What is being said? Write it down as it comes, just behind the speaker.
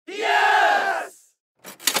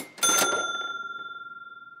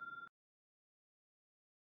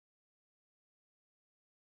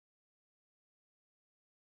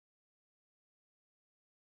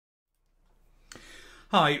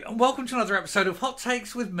Hi, and welcome to another episode of Hot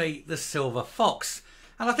Takes with me, the Silver Fox.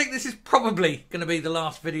 And I think this is probably going to be the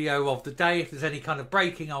last video of the day. If there's any kind of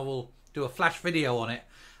breaking, I will do a flash video on it.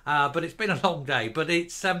 But it's been a long day. But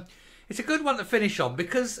it's a good one to finish on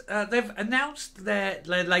because they've announced their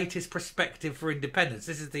latest perspective for independence.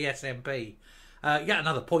 This is the SNP. Yet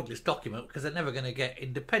another pointless document because they're never going to get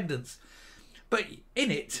independence. But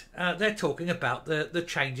in it, they're talking about the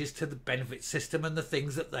changes to the benefit system and the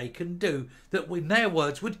things that they can do that, in their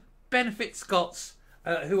words, would benefit Scots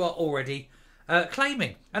who are already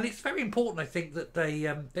claiming. And it's very important, I think, that they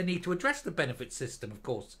need to address the benefit system, of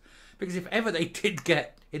course, because if ever they did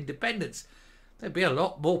get independence, there'd be a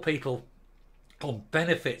lot more people on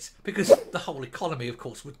benefits because the whole economy, of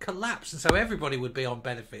course, would collapse. And so everybody would be on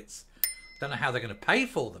benefits. Don't know how they're going to pay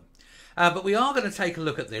for them. But we are going to take a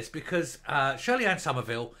look at this because Shirley Anne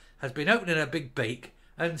Somerville has been opening her big beak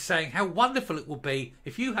and saying how wonderful it will be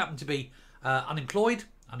if you happen to be unemployed,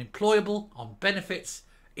 unemployable, on benefits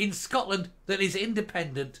in Scotland that is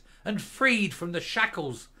independent and freed from the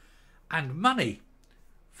shackles and money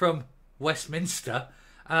from Westminster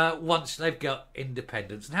once they've got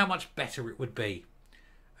independence, and how much better it would be.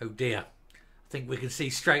 Oh dear. I think we can see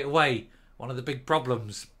straight away one of the big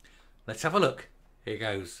problems. Let's have a look. Here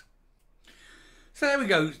goes. So there we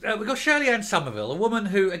go. We've got Shirley Anne Somerville, a woman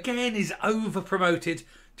who, again, is over-promoted,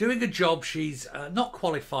 doing a job she's not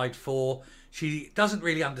qualified for. She doesn't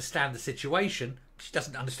really understand the situation. She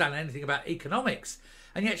doesn't understand anything about economics.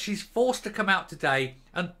 And yet she's forced to come out today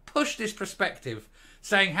and push this perspective,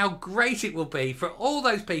 saying how great it will be for all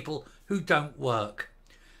those people who don't work.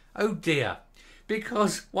 Oh dear.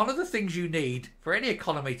 Because one of the things you need for any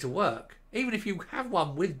economy to work, even if you have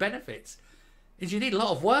one with benefits, is you need a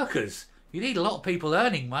lot of workers. You need a lot of people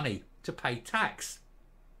earning money to pay tax.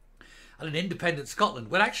 And an independent Scotland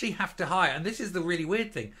would actually have to hire, and this is the really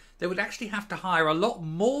weird thing, they would actually have to hire a lot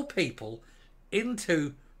more people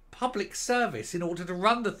into public service in order to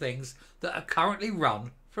run the things that are currently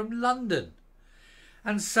run from London.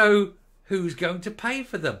 And so who's going to pay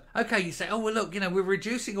for them? Okay, you say, oh, well, look, we're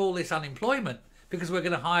reducing all this unemployment because we're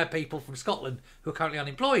going to hire people from Scotland who are currently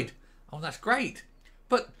unemployed. Oh, that's great.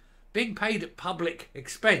 But being paid at public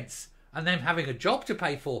expense and them having a job to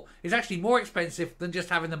pay for is actually more expensive than just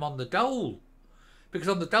having them on the dole. Because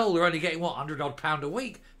on the dole, they're only getting, £100 a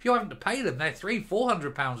week. If you're having to pay them, they're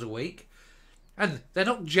 £300-400 a week. And they're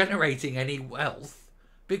not generating any wealth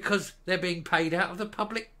because they're being paid out of the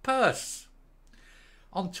public purse.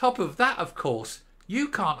 On top of that, of course, you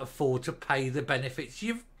can't afford to pay the benefits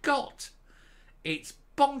you've got. It's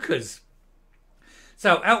bonkers.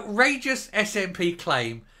 So, outrageous SNP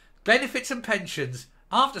claim, benefits and pensions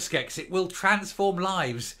after Skexit will transform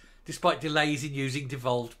lives despite delays in using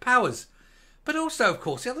devolved powers. But also, of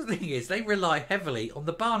course, the other thing is they rely heavily on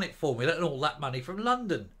the Barnett formula and all that money from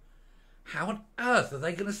London. How on earth are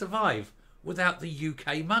they going to survive without the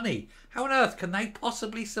UK money? How on earth can they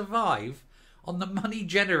possibly survive on the money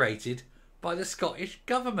generated by the Scottish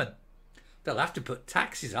government? They'll have to put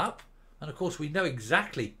taxes up, and of course we know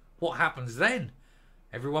exactly what happens then.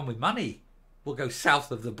 Everyone with money will go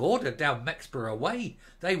south of the border, down Mexborough way.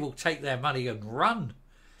 They will take their money and run.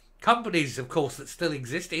 Companies, of course, that still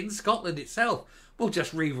exist in Scotland itself will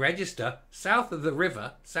just re-register south of the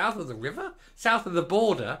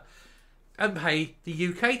border, and pay the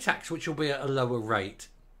UK tax, which will be at a lower rate.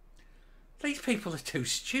 These people are too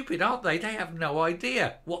stupid, aren't they? They have no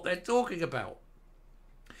idea what they're talking about.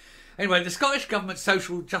 Anyway, the Scottish Government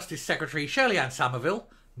Social Justice Secretary, Shirley Anne Somerville,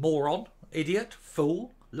 moron, idiot,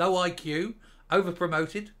 fool, low IQ,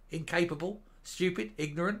 over-promoted, incapable, stupid,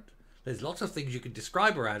 ignorant. There's lots of things you can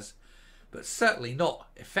describe her as, but certainly not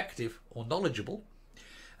effective or knowledgeable.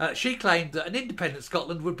 She claimed that an independent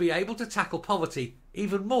Scotland would be able to tackle poverty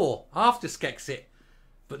even more after Skexit,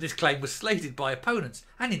 but this claim was slated by opponents,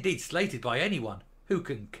 and indeed slated by anyone who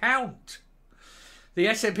can count. The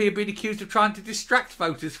SNP have been accused of trying to distract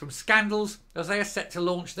voters from scandals as they are set to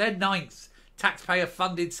launch their 9th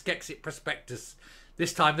taxpayer-funded Skexit prospectus.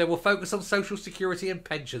 This time they will focus on social security and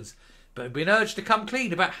pensions, but have been urged to come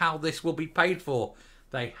clean about how this will be paid for.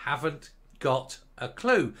 They haven't got a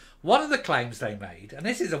clue. One of the claims they made, and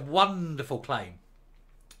this is a wonderful claim,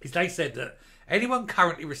 is they said that anyone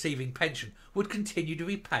currently receiving pension would continue to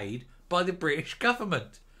be paid by the British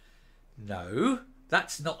government. No,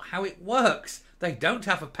 that's not how it works. They don't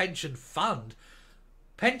have a pension fund.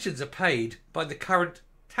 Pensions are paid by the current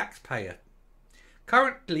taxpayer.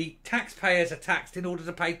 Currently, taxpayers are taxed in order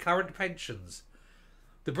to pay current pensions.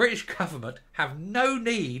 The British government have no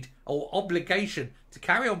need or obligation to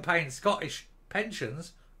carry on paying Scottish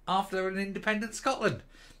pensions after an independent Scotland.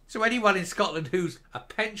 So anyone in Scotland who's a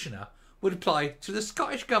pensioner would apply to the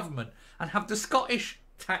Scottish Government and have the Scottish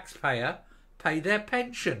taxpayer pay their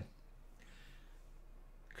pension.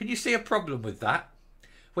 Can you see a problem with that?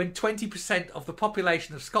 When 20% of the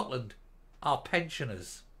population of Scotland are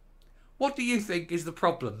pensioners. What do you think is the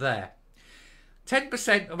problem there? 10%,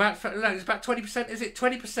 it's about 20%, is it?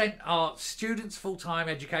 20% are students, full-time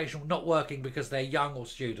educational, not working because they're young or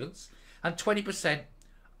students, and 20%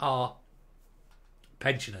 are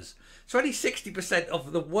pensioners. So only 60%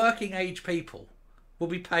 of the working age people will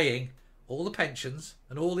be paying all the pensions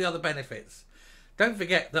and all the other benefits. Don't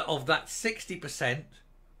forget that of that 60%,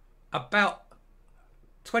 about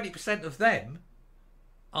 20% of them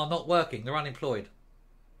are not working, they're unemployed.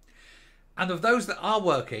 And of those that are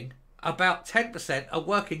working, about 10% are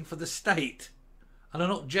working for the state and are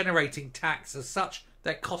not generating tax as such,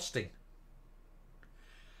 they're costing.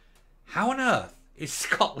 How on earth is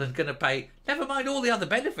Scotland going to pay, never mind all the other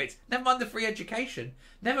benefits, never mind the free education,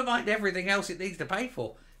 never mind everything else it needs to pay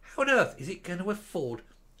for, how on earth is it going to afford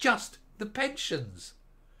just the pensions?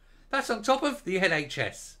 That's on top of the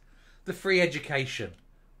NHS, the free education,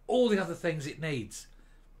 all the other things it needs.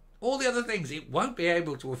 All the other things it won't be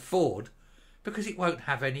able to afford because it won't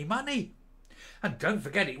have any money. And don't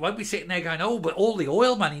forget, it won't be sitting there going, oh, but all the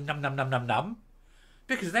oil money, num, num, num, num, num,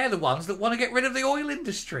 because they're the ones that want to get rid of the oil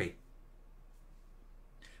industry.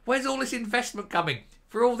 Where's all this investment coming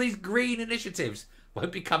for all these green initiatives?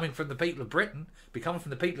 Won't be coming from the people of Britain, be coming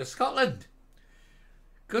from the people of Scotland.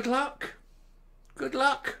 Good luck. Good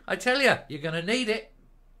luck. I tell you, you're going to need it.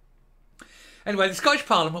 Anyway, the Scottish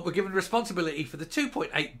Parliament were given responsibility for the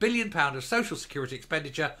 £2.8 billion of social security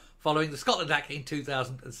expenditure following the Scotland Act in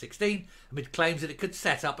 2016, amid claims that it could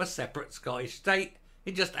set up a separate Scottish state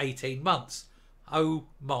in just 18 months. Oh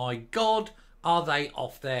my God, are they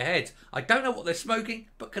off their heads? I don't know what they're smoking,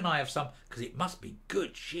 but can I have some? Because it must be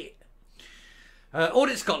good shit.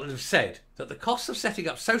 Audit Scotland have said that the costs of setting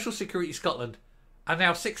up Social Security Scotland are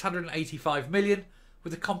now £685 million,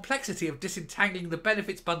 with the complexity of disentangling the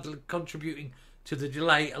benefits bundle contributing to the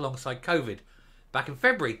delay alongside COVID. Back in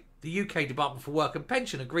February, the UK Department for Work and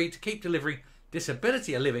Pension agreed to keep delivering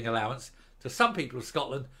disability living allowance to some people of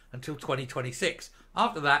Scotland until 2026.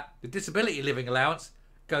 After that, the disability living allowance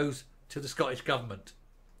goes to the Scottish Government.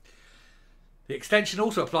 The extension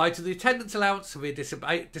also applied to the attendance allowance, severe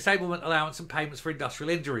disablement allowance and payments for industrial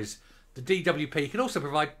injuries. The DWP can also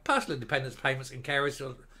provide personal independence payments and carers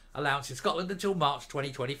allowance in Scotland until March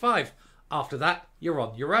 2025. After that, you're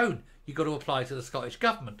on your own. You've got to apply to the Scottish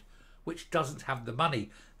Government, which doesn't have the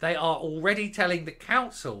money. They are already telling the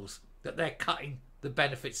councils that they're cutting the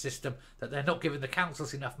benefit system, that they're not giving the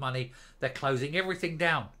councils enough money. They're closing everything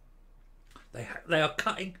down. They are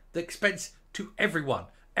cutting the expense to everyone.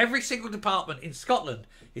 Every single department in Scotland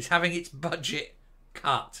is having its budget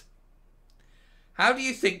cut. How do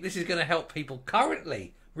you think this is going to help people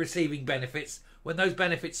currently receiving benefits when those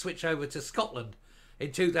benefits switch over to Scotland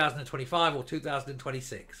in 2025 or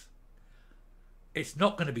 2026? It's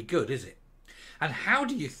not going to be good, is it? And how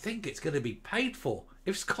do you think it's going to be paid for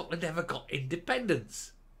if Scotland ever got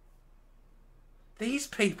independence? These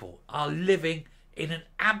people are living in an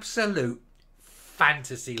absolute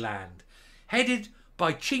fantasy land, headed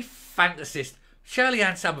by chief fantasist Shirley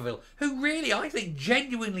Anne Somerville, who really, I think,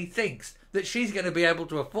 genuinely thinks that she's going to be able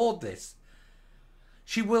to afford this.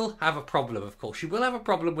 She will have a problem, of course. She will have a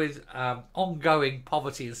problem with ongoing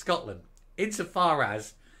poverty in Scotland, insofar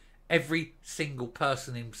as every single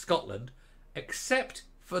person in Scotland, except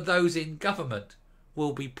for those in government,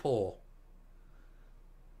 will be poor.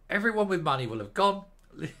 Everyone with money will have gone.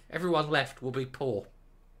 Everyone left will be poor.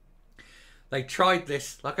 They tried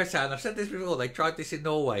this, like I said, and I've said this before, they tried this in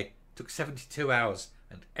Norway. It took 72 hours,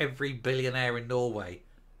 and every billionaire in Norway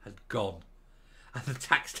had gone. And the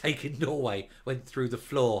tax take in Norway went through the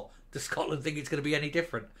floor. Does Scotland think it's going to be any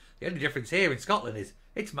different? The only difference here in Scotland is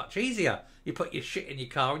it's much easier. You put your shit in your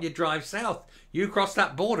car and you drive south. You cross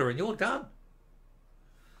that border and you're done.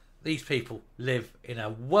 These people live in a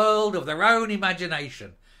world of their own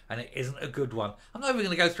imagination, and it isn't a good one. I'm not even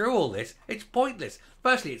going to go through all this. It's pointless.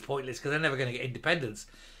 Firstly, it's pointless because they're never going to get independence.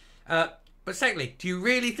 But secondly, do you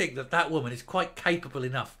really think that that woman is quite capable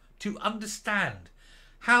enough to understand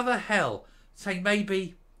how the hell, say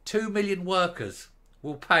maybe 2 million workers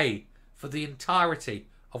will pay for the entirety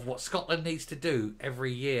of what Scotland needs to do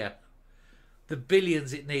every year? The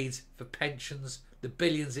billions it needs for pensions, the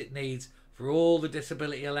billions it needs for all the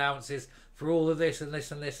disability allowances, for all of this and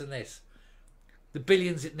this and this and this. The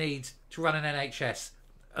billions it needs to run an NHS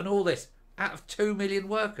and all this out of 2 million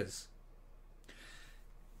workers.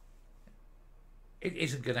 It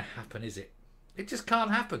isn't going to happen, is it? It just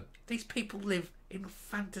can't happen. These people live in a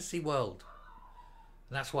fantasy world.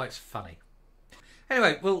 And that's why it's funny.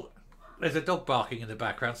 Anyway, well, there's a dog barking in the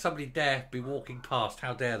background. Somebody dare be walking past.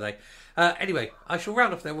 How dare they? Anyway, I shall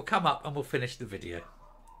round off there. We'll come up and we'll finish the video.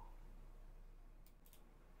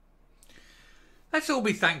 Let's all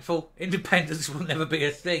be thankful independence will never be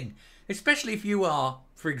a thing. Especially if you are,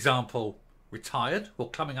 for example, retired or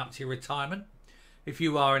coming up to your retirement. If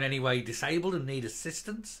you are in any way disabled and need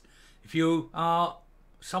assistance. If you are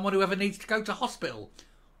someone who ever needs to go to hospital.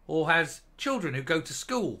 Or has children who go to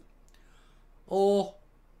school. Or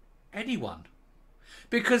anyone.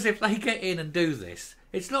 Because if they get in and do this,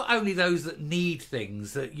 it's not only those that need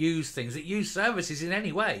things, that use services in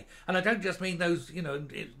any way. And I don't just mean those, you know,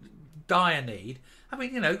 dire need. I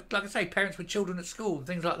mean, you know, like I say, parents with children at school and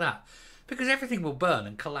things like that. Because everything will burn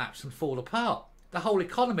and collapse and fall apart. The whole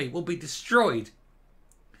economy will be destroyed.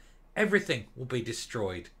 Everything will be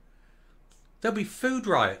destroyed. There'll be food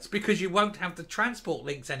riots because you won't have the transport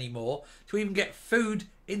links anymore to even get food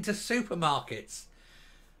into supermarkets.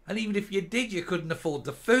 And even if you did, you couldn't afford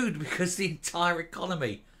the food because the entire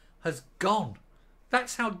economy has gone.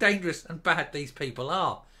 That's how dangerous and bad these people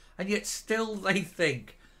are. And yet still they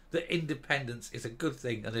think that independence is a good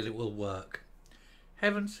thing and that it will work.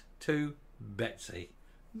 Heavens to Betsy.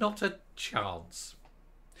 Not a chance.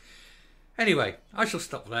 Anyway, I shall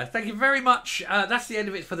stop there. Thank you very much. That's the end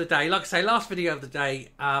of it for the day. Like I say, last video of the day.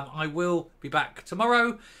 I will be back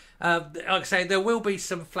tomorrow. Like I say, there will be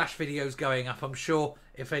some flash videos going up, I'm sure,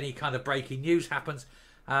 if any kind of breaking news happens.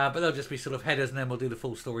 But they'll just be sort of headers and then we'll do the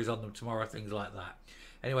full stories on them tomorrow, things like that.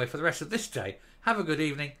 Anyway, for the rest of this day, have a good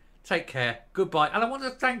evening. Take care. Goodbye. And I want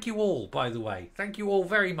to thank you all, by the way. Thank you all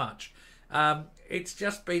very much. It's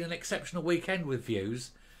just been an exceptional weekend with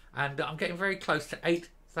views. And I'm getting very close to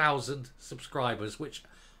 8,000 subscribers, which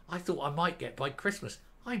I thought I might get by Christmas.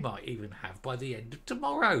 I might even have by the end of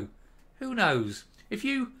tomorrow. Who knows? If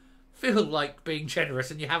you feel like being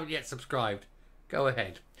generous and you haven't yet subscribed, go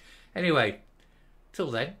ahead. Anyway,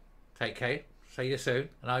 till then, take care. See you soon.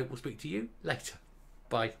 And I will speak to you later.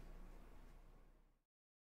 Bye.